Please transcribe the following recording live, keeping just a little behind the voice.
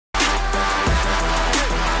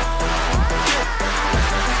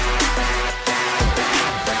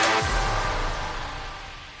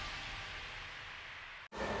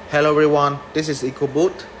Hello everyone, this is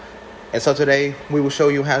Ecuboot, and so today we will show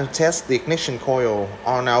you how to test the ignition coil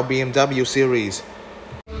on our BMW series.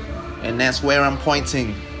 And that's where I'm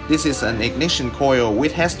pointing. This is an ignition coil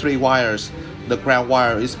which has 3 wires. The ground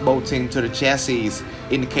wire is bolting to the chassis,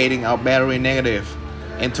 indicating our battery negative,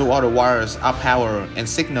 and 2 other wires are power and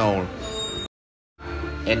signal.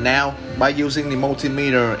 And now, by using the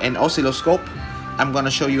multimeter and oscilloscope, I'm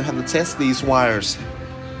gonna show you how to test these wires.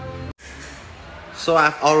 So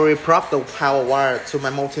I've already propped the power wire to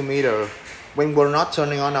my multimeter. When we're not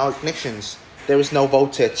turning on our ignitions, there is no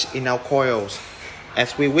voltage in our coils.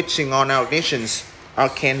 As we're switching on our ignitions, our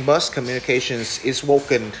CAN bus communications is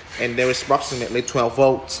woken and there is approximately 12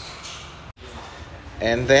 volts.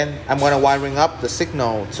 And then I'm gonna wiring up the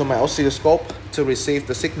signal to my oscilloscope to receive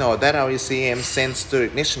the signal that our ECM sends to the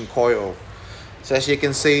ignition coil. So as you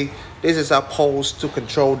can see, this is our poles to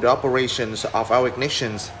control the operations of our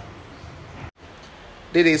ignitions.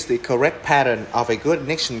 This is the correct pattern of a good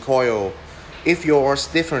ignition coil. If yours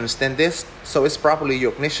is different than this, so it's probably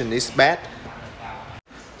your ignition is bad.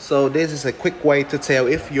 So this is a quick way to tell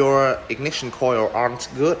if your ignition coil aren't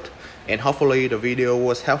good, and hopefully the video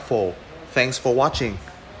was helpful. Thanks for watching.